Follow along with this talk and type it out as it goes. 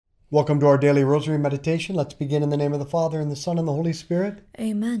Welcome to our daily rosary meditation. Let's begin in the name of the Father, and the Son, and the Holy Spirit.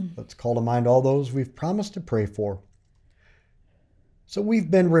 Amen. Let's call to mind all those we've promised to pray for. So we've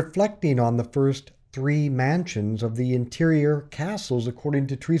been reflecting on the first three mansions of the interior castles according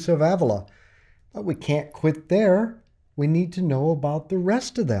to Teresa of Avila. But we can't quit there. We need to know about the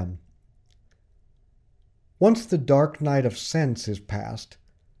rest of them. Once the dark night of sense is past,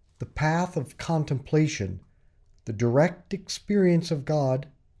 the path of contemplation, the direct experience of God,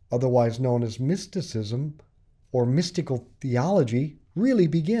 otherwise known as mysticism or mystical theology, really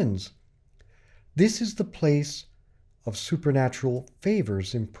begins. This is the place of supernatural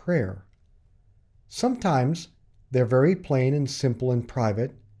favors in prayer. Sometimes they're very plain and simple and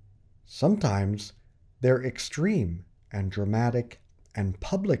private. Sometimes they're extreme and dramatic and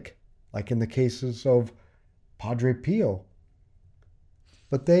public, like in the cases of Padre Pio.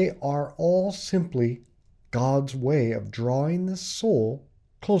 But they are all simply God's way of drawing the soul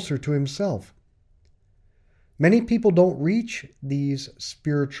closer to himself. Many people don't reach these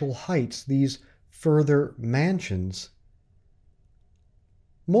spiritual heights, these further mansions,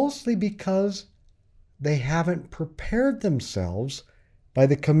 mostly because they haven't prepared themselves by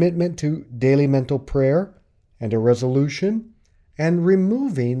the commitment to daily mental prayer and a resolution and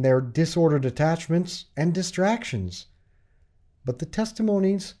removing their disordered attachments and distractions. But the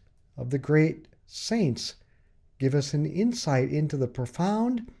testimonies of the great saints give us an insight into the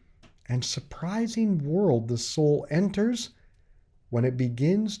profound and surprising world the soul enters when it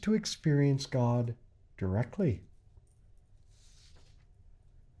begins to experience God directly.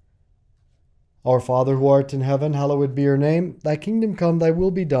 Our Father who art in heaven, hallowed be your name. Thy kingdom come, thy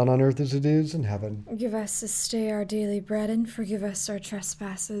will be done on earth as it is in heaven. Give us this day our daily bread, and forgive us our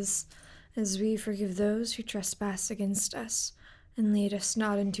trespasses, as we forgive those who trespass against us. And lead us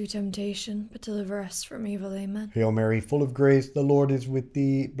not into temptation, but deliver us from evil. Amen. Hail Mary, full of grace, the Lord is with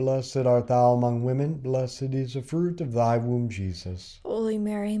thee. Blessed art thou among women. Blessed is the fruit of thy womb, Jesus. Holy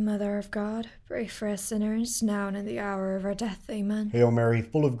Mary, Mother of God, pray for us sinners, now and at the hour of our death. Amen. Hail Mary,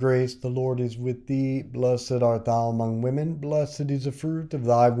 full of grace, the Lord is with thee. Blessed art thou among women. Blessed is the fruit of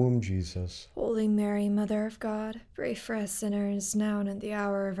thy womb, Jesus. Holy Mary, Mother of God, pray for us sinners, now and at the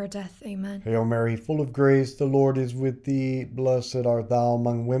hour of our death. Amen. Hail Mary, full of grace, the Lord is with thee. Blessed art thou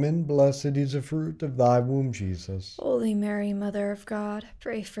among women. Blessed is the fruit of thy womb, Jesus. Holy Mary, Mother of God,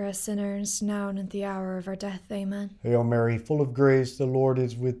 pray for us sinners, now and at the hour of our death. Amen. Hail Mary, full of grace, the Lord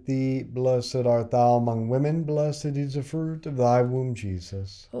is with thee. Blessed art thou among women. Blessed is the fruit of thy womb,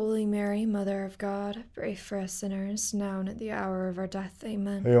 Jesus. Holy Mary, Mother of God, pray for us sinners, now and at the hour of our death.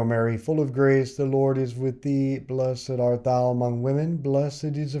 Amen. Hail Mary, full of grace, the Lord is with thee. Blessed art thou among women. Blessed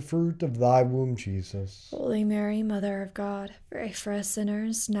is the fruit of thy womb, Jesus. Holy Mary, Mother of God, pray for us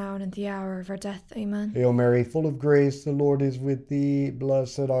sinners, now and at the hour of our death. Amen. Hail Mary, full of grace, the Lord is with thee.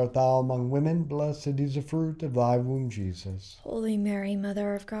 Blessed art thou among women. Blessed is the fruit of thy womb, Jesus. Holy Mary,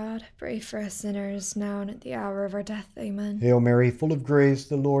 Mother of God, pray for us sinners, now and at the hour of our death. Amen. Hail Mary, full of grace,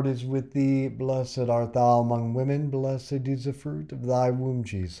 the Lord is with thee. Blessed art thou among women. Blessed is the fruit of thy womb,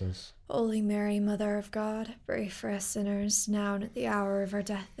 Jesus. Holy Mary, Mother of God, pray for us sinners, now and at the hour of our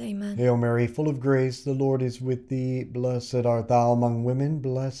death. Amen. Hail Mary, full of grace, the Lord is with thee. Blessed art thou among women.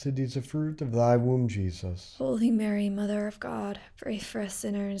 Blessed is the fruit of thy womb, Jesus. Holy Mary, Mother of God, pray for us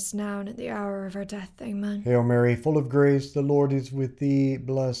sinners, now and at the hour of our death. Amen. Hail Mary, full of grace, the Lord is with thee.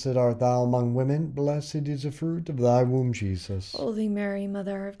 Blessed art thou among women. Blessed is the fruit of thy womb, Jesus. Holy Mary,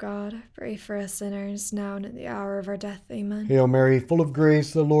 Mother of God, pray for us sinners, now and at the hour of our death. Amen. Hail Mary, full of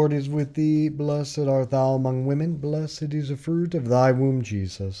grace, the Lord is with thee. Blessed art thou among women. Blessed is the fruit of thy womb,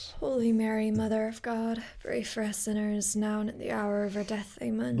 Jesus. Holy Mary, Mother of God, pray for us sinners, now and at the hour of our death.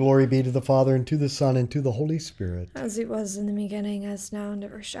 Amen. Glory be to the Father, and to the Son, and to the Holy Spirit. As it was in the beginning, as now, and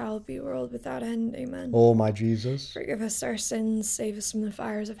ever shall be, world without end. Amen. O my Jesus, forgive us our sins, save us from the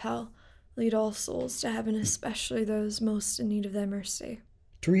fires of hell. Lead all souls to heaven, especially those most in need of thy mercy.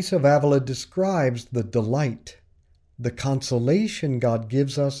 Teresa of Avila describes the delight, the consolation God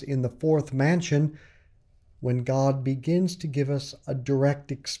gives us in the fourth mansion when God begins to give us a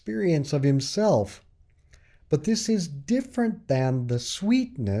direct experience of himself. But this is different than the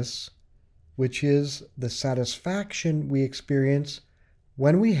sweetness, which is the satisfaction we experience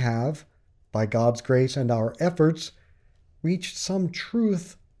when we have, by God's grace and our efforts, reached some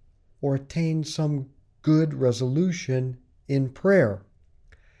truth or attained some good resolution in prayer.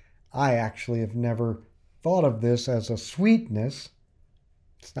 I actually have never thought of this as a sweetness.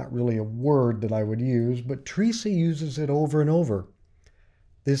 It's not really a word that I would use, but Teresa uses it over and over.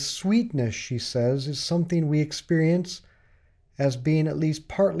 This sweetness, she says, is something we experience as being at least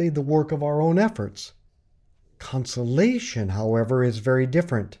partly the work of our own efforts. Consolation, however, is very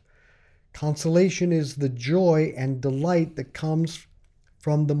different. Consolation is the joy and delight that comes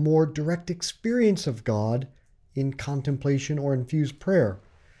from the more direct experience of God in contemplation or infused prayer.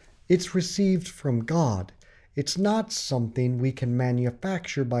 It's received from God. It's not something we can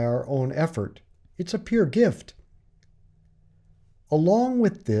manufacture by our own effort. It's a pure gift. Along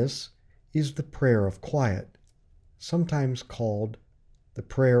with this is the prayer of quiet, sometimes called the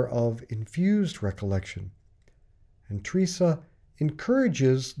prayer of infused recollection. And Teresa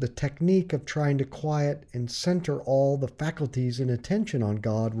encourages the technique of trying to quiet and center all the faculties and attention on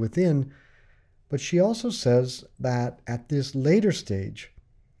God within, but she also says that at this later stage,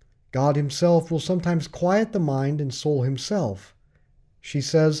 God himself will sometimes quiet the mind and soul himself. She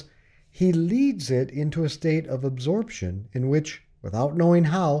says he leads it into a state of absorption in which, without knowing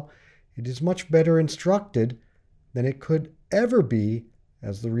how, it is much better instructed than it could ever be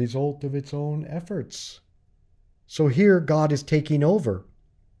as the result of its own efforts. So here God is taking over.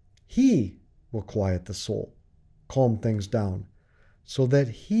 He will quiet the soul, calm things down, so that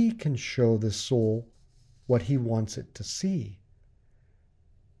he can show the soul what he wants it to see.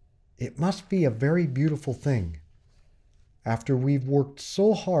 It must be a very beautiful thing, after we've worked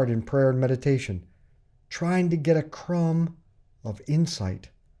so hard in prayer and meditation, trying to get a crumb of insight,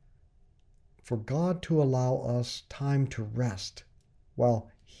 for God to allow us time to rest while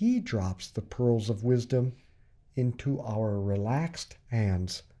he drops the pearls of wisdom into our relaxed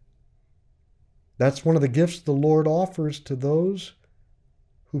hands. That's one of the gifts the Lord offers to those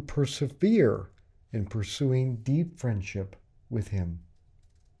who persevere in pursuing deep friendship with him.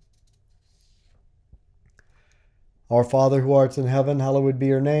 Our Father who art in heaven, hallowed be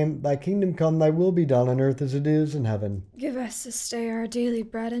your name. Thy kingdom come, thy will be done on earth as it is in heaven. Give us this day our daily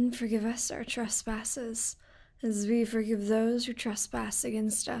bread, and forgive us our trespasses, as we forgive those who trespass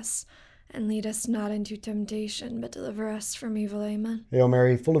against us. And lead us not into temptation, but deliver us from evil. Amen. Hail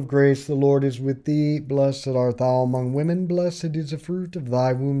Mary, full of grace, the Lord is with thee. Blessed art thou among women. Blessed is the fruit of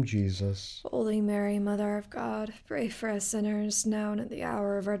thy womb, Jesus. Holy Mary, Mother of God, pray for us sinners, now and at the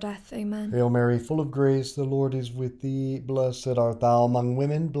hour of our death. Amen. Hail Mary, full of grace, the Lord is with thee. Blessed art thou among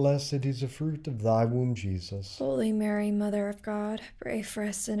women. Blessed is the fruit of thy womb, Jesus. Holy Mary, Mother of God, pray for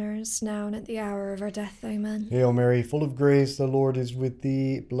us sinners, now and at the hour of our death. Amen. Hail Mary, full of grace, the Lord is with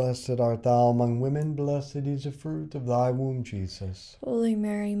thee. Blessed art thou among women. Blessed is the fruit of thy womb, Jesus. Holy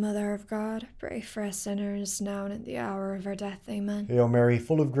Mary, Mother of God, pray for us sinners, now and at the hour of our death. Amen. Hail Mary,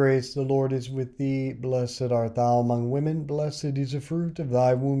 full of grace, the Lord is with thee. Blessed art thou among women. Blessed is the fruit of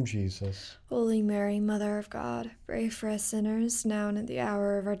thy womb, Jesus. Holy Mary, Mother of God, pray for us sinners, now and at the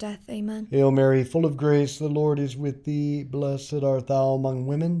hour of our death. Amen. Hail Mary, full of grace, the Lord is with thee. Blessed art thou among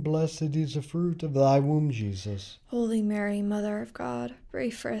women. Blessed is the fruit of thy womb, Jesus. Holy Mary, Mother of God, pray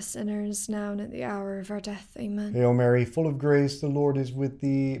for us sinners, now and at the hour of our death. Amen. Hail Mary, full of grace, the Lord is with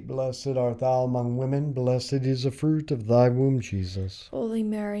thee. Blessed art thou among women. Blessed is the fruit of thy womb, Jesus. Holy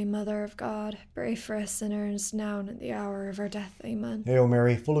Mary, Mother of God, pray for us sinners, now and at the hour of our death. Amen. Hail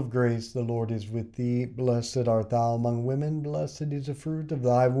Mary, full of grace, the Lord is with thee. Blessed art thou among women. Blessed is the fruit of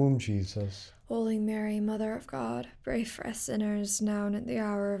thy womb, Jesus. Holy Mary, Mother of God, pray for us sinners, now and at the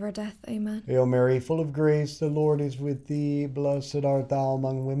hour of our death. Amen. Hail Mary, full of grace, the Lord is with thee. Blessed art thou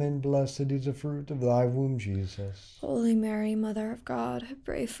among women. Blessed is the fruit of thy womb, Jesus. Holy Mary, Mother of God,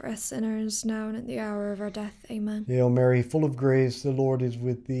 pray for us sinners, now and at the hour of our death. Amen. Hail Mary, full of grace, the Lord is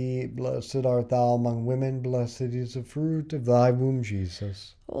with thee. Blessed art thou among women. Blessed is the fruit of thy womb,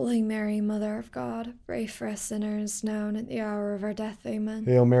 Jesus. Holy Mary, Mother of God, pray for us sinners, now and at the hour of our death. Amen.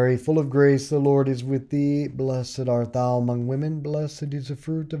 Hail Mary, full of grace, the Lord is with thee. Blessed art thou among women. Blessed is the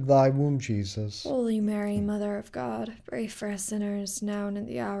fruit of thy womb, Jesus. Holy Mary, Mother of God, pray for us sinners, now and at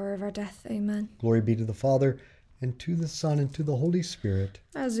the hour of our death. Amen. Glory be to the Father, and to the Son, and to the Holy Spirit.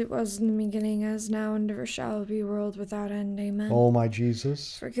 As it was in the beginning, as now, and ever shall be, world without end. Amen. O my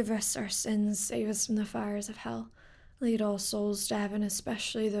Jesus, forgive us our sins, save us from the fires of hell. Lead all souls to heaven,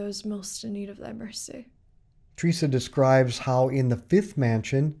 especially those most in need of thy mercy. Teresa describes how in the fifth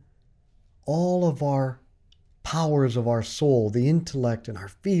mansion, all of our powers of our soul, the intellect and our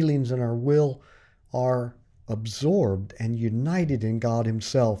feelings and our will, are absorbed and united in God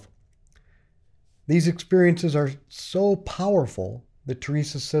himself. These experiences are so powerful that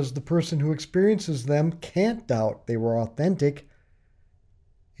Teresa says the person who experiences them can't doubt they were authentic.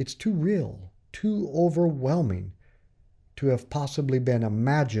 It's too real, too overwhelming to have possibly been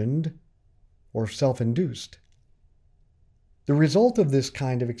imagined or self-induced. The result of this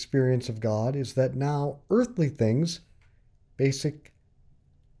kind of experience of God is that now earthly things, basic,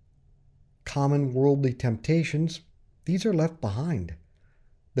 common worldly temptations, these are left behind.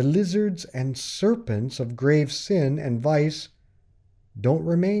 The lizards and serpents of grave sin and vice don't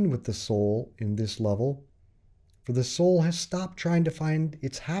remain with the soul in this level, for the soul has stopped trying to find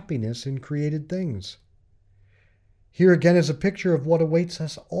its happiness in created things. Here again is a picture of what awaits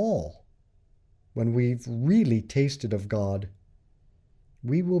us all when we've really tasted of God.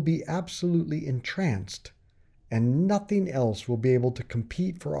 We will be absolutely entranced, and nothing else will be able to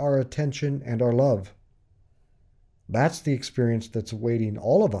compete for our attention and our love. That's the experience that's awaiting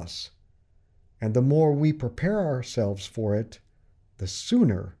all of us, and the more we prepare ourselves for it, the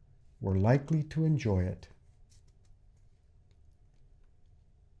sooner we're likely to enjoy it.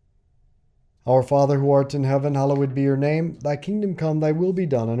 Our Father who art in heaven, hallowed be your name. Thy kingdom come, thy will be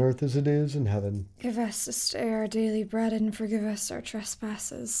done on earth as it is in heaven. Give us this day our daily bread, and forgive us our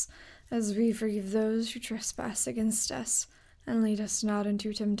trespasses, as we forgive those who trespass against us. And lead us not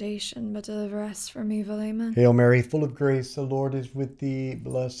into temptation, but deliver us from evil. Amen. Hail Mary, full of grace, the Lord is with thee.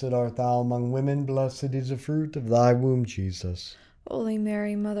 Blessed art thou among women, blessed is the fruit of thy womb, Jesus. Holy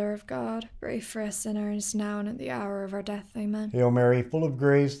Mary, Mother of God, pray for us sinners, now and at the hour of our death. Amen. Hail Mary, full of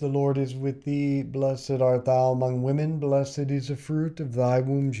grace, the Lord is with thee. Blessed art thou among women, blessed is the fruit of thy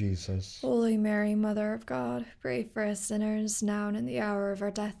womb, Jesus. Holy Mary, Mother of God, pray for us sinners, now and at the hour of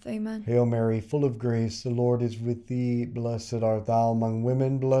our death. Amen. Hail Mary, full of grace, the Lord is with thee. Blessed art thou among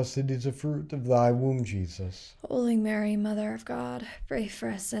women, blessed is the fruit of thy womb, Jesus. Holy Mary, Mother of God, pray for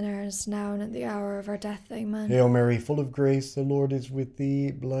us sinners, now and at the hour of our death. Amen. Hail Mary, full of grace, the Lord is with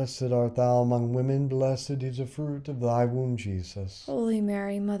thee. Blessed art thou among women, blessed is the fruit of thy womb, Jesus. Holy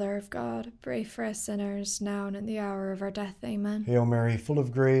Mary, Mother of God, pray for us sinners, now and at the hour of our death. Amen. Hail Mary, full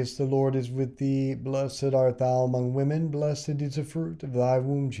of grace, the Lord is with thee. Blessed art thou among women, blessed is the fruit of thy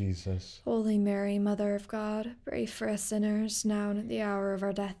womb, Jesus. Holy Mary, Mother of God, pray for us sinners, now and at the hour of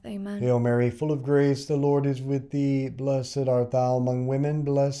our death. Amen. Hail Mary, full of grace, the Lord is with thee. Blessed art thou among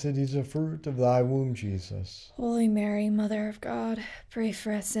women, blessed is the fruit of thy womb, Jesus. Holy Mary, Mother of God, pray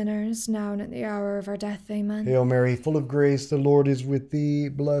for us sinners, now and at the hour of our death. Amen. Hail Mary, full of grace, the Lord is with thee.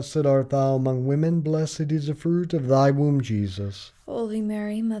 Blessed art thou among women, blessed is the fruit of thy womb, Jesus. Holy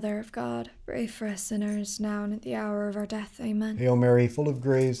Mary, Mother of God, pray for us sinners, now and at the hour of our death. Amen. Hail Mary, full of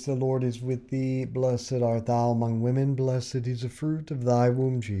grace, the Lord is with thee. Blessed art thou among women, blessed is the fruit of thy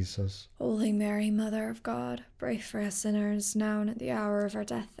womb, Jesus. Holy Mary, Mother of God, pray for us sinners, now and at the hour of our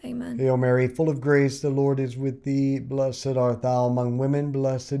death. Amen. Hail Mary, full of grace, the Lord is with thee. Blessed art thou among women,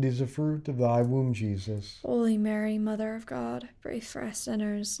 blessed is the fruit of thy womb, Jesus. Holy Mary, Mother of God, pray for us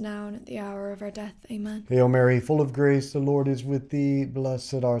sinners, now and at the hour of our death. Amen. Hail Mary, full of grace, the Lord is with thee.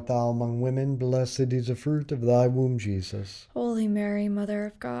 Blessed art thou among women, blessed is the fruit of thy womb, Jesus. Holy Mary, Mother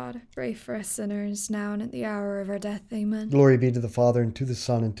of God, pray for us sinners, now and at the hour of our death. Amen. Glory be to the Father, and to the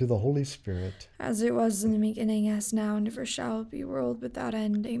Son, and to the Holy Spirit. As it was in the beginning, as now, and ever shall be, world without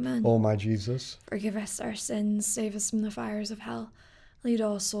end. Amen. O my Jesus, forgive us our sins, save us from the fires of hell. Lead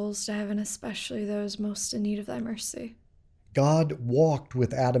all souls to heaven, especially those most in need of thy mercy. God walked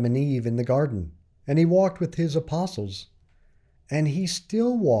with Adam and Eve in the garden, and he walked with his apostles, and he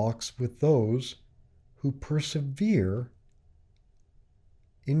still walks with those who persevere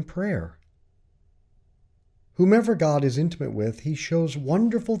in prayer. Whomever God is intimate with, he shows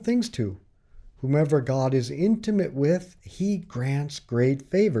wonderful things to. Whomever God is intimate with, he grants great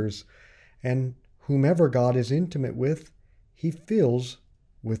favors. And whomever God is intimate with, he fills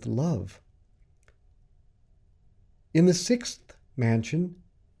with love. In the sixth mansion,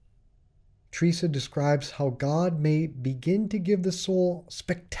 Teresa describes how God may begin to give the soul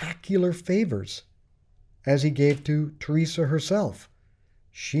spectacular favors, as he gave to Teresa herself.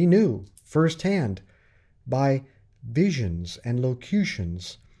 She knew firsthand, by visions and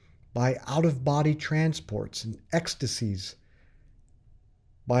locutions, by out-of-body transports and ecstasies,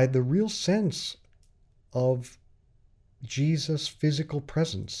 by the real sense of Jesus' physical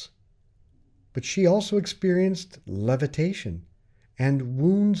presence. But she also experienced levitation and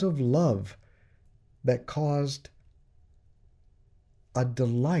wounds of love that caused a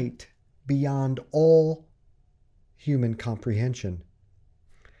delight beyond all human comprehension.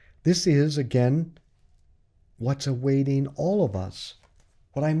 This is, again, what's awaiting all of us.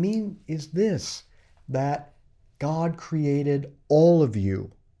 What I mean is this, that God created all of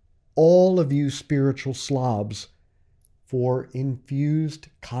you spiritual slobs, for infused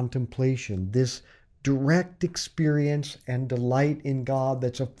contemplation, this direct experience and delight in God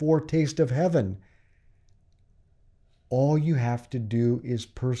that's a foretaste of heaven. All you have to do is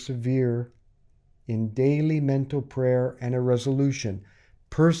persevere in daily mental prayer and a resolution.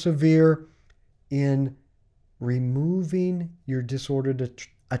 Persevere in removing your disordered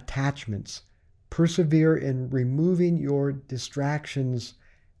attachments. Persevere in removing your distractions,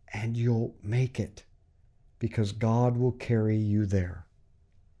 and you'll make it. because God will carry you there.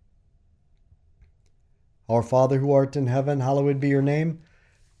 Our Father who art in heaven, hallowed be your name.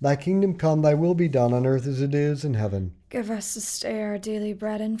 Thy kingdom come, thy will be done on earth as it is in heaven. Give us this day our daily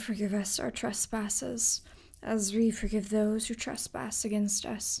bread, and forgive us our trespasses, as we forgive those who trespass against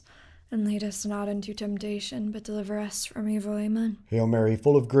us. And lead us not into temptation, but deliver us from evil. Amen. Hail Mary,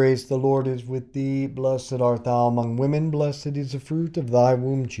 full of grace, the Lord is with thee. Blessed art thou among women, blessed is the fruit of thy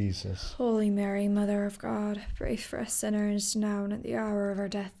womb, Jesus. Holy Mary, Mother of God, pray for us sinners, now and at the hour of our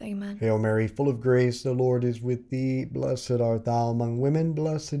death. Amen. Hail Mary, full of grace, the Lord is with thee. Blessed art thou among women,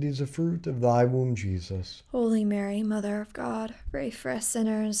 blessed is the fruit of thy womb, Jesus. Holy Mary, Mother of God, pray for us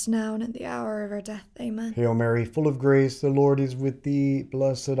sinners, now and at the hour of our death. Amen. Hail Mary, full of grace, the Lord is with thee.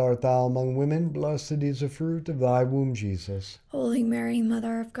 Blessed art thou among women, blessed is the fruit of thy womb, Jesus. Holy Mary,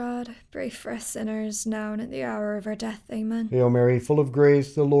 Mother of God, pray for us sinners, now and at the hour of our death. Amen. Hail Mary, full of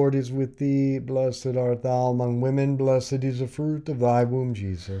grace, the Lord is with thee. Blessed art thou among women, blessed is the fruit of thy womb,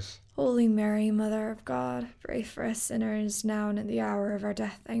 Jesus. Holy Mary, Mother of God, pray for us sinners, now and at the hour of our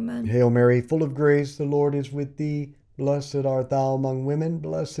death. Amen. Hail Mary, full of grace, the Lord is with thee. Blessed art thou among women,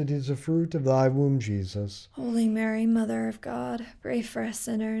 blessed is the fruit of thy womb, Jesus. Holy Mary, Mother of God, pray for us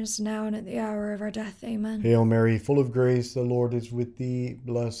sinners, now and at the hour of our death. Amen. Hail Mary, full of grace, the Lord is with thee.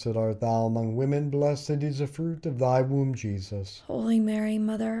 Blessed art thou among women, blessed is the fruit of thy womb, Jesus. Holy Mary,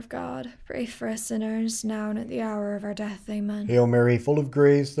 Mother of God, pray for us sinners, now and at the hour of our death. Amen. Hail Mary, full of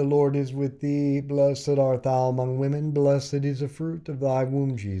grace, the Lord is with thee. Blessed art thou among women, blessed is the fruit of thy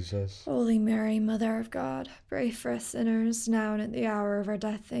womb, Jesus. Holy Mary, Mother of God, pray for us sinners, now and at the hour of our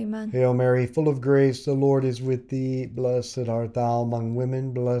death. Amen. Hail Mary, full of grace, the Lord is with thee. Blessed art thou among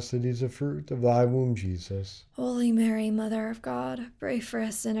women, blessed is the fruit of thy womb, Jesus. Holy Mary, Mother of God, pray for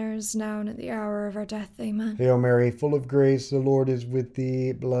us sinners, now and at the hour of our death. Amen. Hail Mary, full of grace, the Lord is with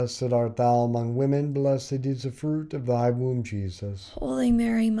thee. Blessed art thou among women, blessed is the fruit of thy womb, Jesus. Holy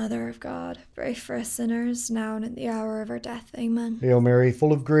Mary, Mother of God, pray for us sinners, now and at the hour of our death. Amen. Hail Mary,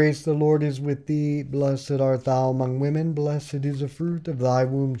 full of grace, the Lord is with thee. Blessed art thou among women, blessed is the fruit of thy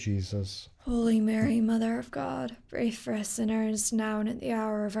womb, Jesus. Holy Mary, Mother of God, pray for us sinners, now and at the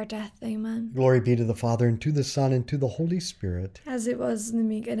hour of our death. Amen. Glory be to the Father, and to the Son, and to the Holy Spirit. As it was in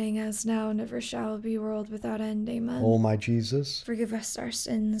the beginning, as now, and ever shall be, world without end. Amen. O my Jesus, forgive us our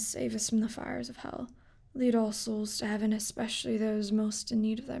sins, save us from the fires of hell. Lead all souls to heaven, especially those most in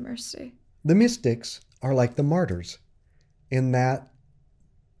need of thy mercy. the mystics are like the martyrs in that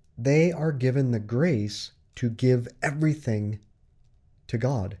they are given the grace to give everything to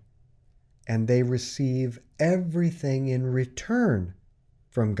God, and they receive everything in return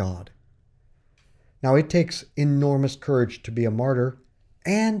from God. Now, it takes enormous courage to be a martyr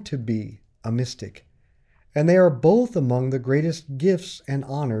and to be a mystic, and they are both among the greatest gifts and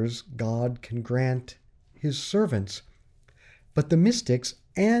honors God can grant his servants. But the mystics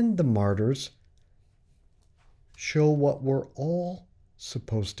and the martyrs show what we're all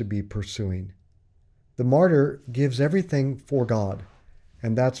supposed to be pursuing. The martyr gives everything for God,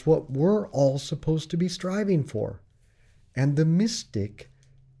 and that's what we're all supposed to be striving for. And the mystic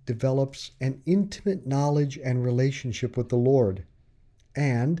develops an intimate knowledge and relationship with the Lord,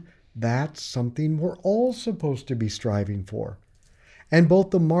 and that's something we're all supposed to be striving for. And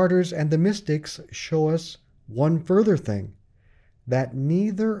both the martyrs and the mystics show us one further thing, that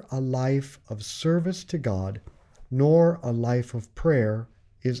neither a life of service to God nor a life of prayer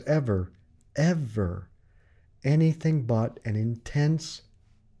is ever anything but an intense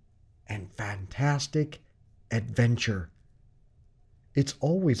and fantastic adventure. It's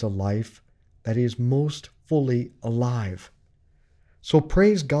always a life that is most fully alive. So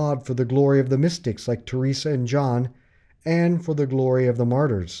praise God for the glory of the mystics like Teresa and John, and for the glory of the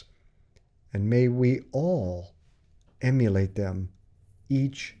martyrs. And may we all emulate them,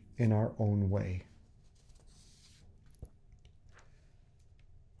 each in our own way.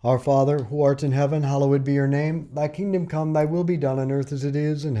 Our Father, who art in heaven, hallowed be your name. Thy kingdom come, thy will be done on earth as it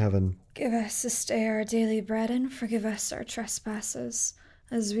is in heaven. Give us this day our daily bread, and forgive us our trespasses,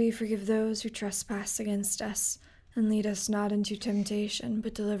 as we forgive those who trespass against us. And lead us not into temptation,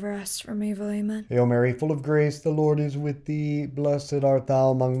 but deliver us from evil. Amen. Hail Mary, full of grace, the Lord is with thee. Blessed art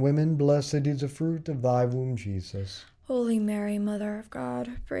thou among women, blessed is the fruit of thy womb, Jesus. Holy Mary, Mother of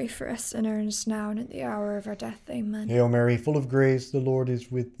God, pray for us sinners now and at the hour of our death. Amen. Hail Mary, full of grace, the Lord is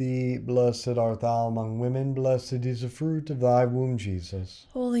with thee. Blessed art thou among women, blessed is the fruit of thy womb, Jesus.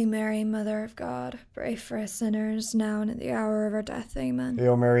 Holy Mary, Mother of God, pray for us sinners now and at the hour of our death. Amen.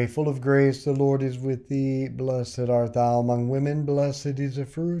 Hail Mary, full of grace, the Lord is with thee. Blessed art thou among women, blessed is the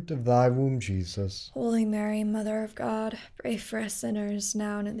fruit of thy womb, Jesus. Holy Mary, Mother of God, pray for us sinners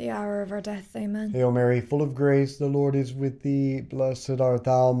now and at the hour of our death. Amen. Hail Mary, full of grace, the Lord is with thee. Blessed art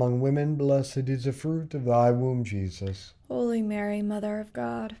thou among women, blessed is the fruit of thy womb, Jesus. Holy Mary, Mother of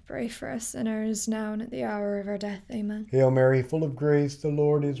God, pray for us sinners now and at the hour of our death. Amen. Hail Mary, full of grace, the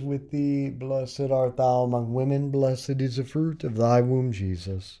Lord is with thee. Blessed art thou among women, blessed is the fruit of thy womb,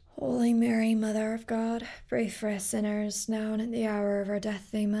 Jesus. Holy Mary, Mother of God, pray for us sinners now and at the hour of our death.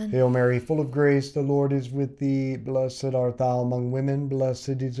 Amen. Hail Mary, full of grace, the Lord is with thee. Blessed art thou among women,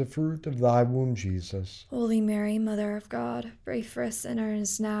 blessed is the fruit of thy womb, Jesus. Holy Mary, Mother of God, pray for us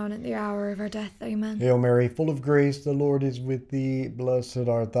sinners now and at the hour of our death. Amen. Hail Mary, full of grace, the Lord is with thee. Blessed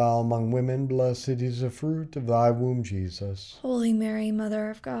art thou among women, blessed is the fruit of thy womb, Jesus. Holy Mary, Mother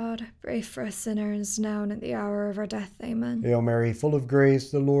of God, pray for us sinners now and at the hour of our death. Amen. Hail Mary, full of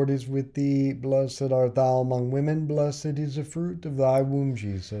grace, the Lord is with thee. Blessed art thou among women, blessed is the fruit of thy womb,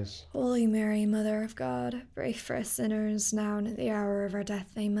 Jesus. Holy Mary, Mother of God, pray for us sinners now and at the hour of our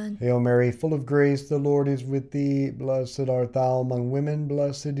death. Amen. Hail Mary, full of grace, the Lord is with thee. Blessed art thou among women,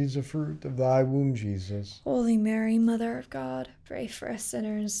 blessed is the fruit of thy womb, Jesus. Holy Mary, Mother of God, pray for us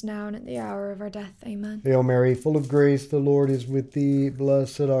sinners now and at the hour of our death. Amen. Hail Mary, full of grace, the Lord is with thee.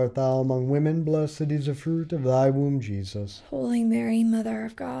 Blessed art thou among women, blessed is the fruit of thy womb, Jesus. Holy Mary, Mother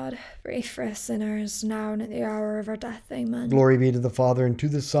of God, pray for us sinners now and at the hour of our death. Amen. Glory be to the Father, and to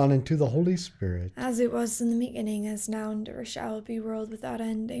the Son, and to the Holy Spirit. As it was in the beginning, as now, and ever shall be, world without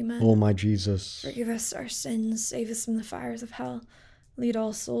end. Amen. O my Jesus, Forgive us our sins, save us from the fires of hell. Lead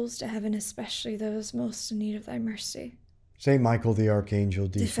all souls to heaven, especially those most in need of thy mercy. Saint Michael the Archangel,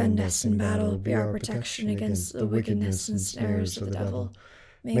 Defend us in battle, be our protection against the wickedness and snares of the devil.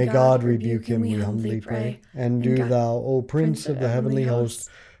 May God rebuke him, we humbly pray. And do thou, O Prince of the heavenly host,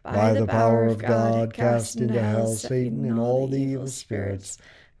 by the power of God, cast into hell Satan and all the evil spirits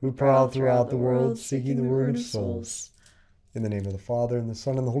who prowl throughout the world, seeking the ruin of souls. In the name of the Father, and the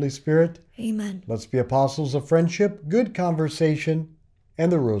Son, and the Holy Spirit. Amen. Let's be apostles of friendship, good conversation,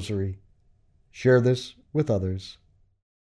 and the rosary. Share this with others.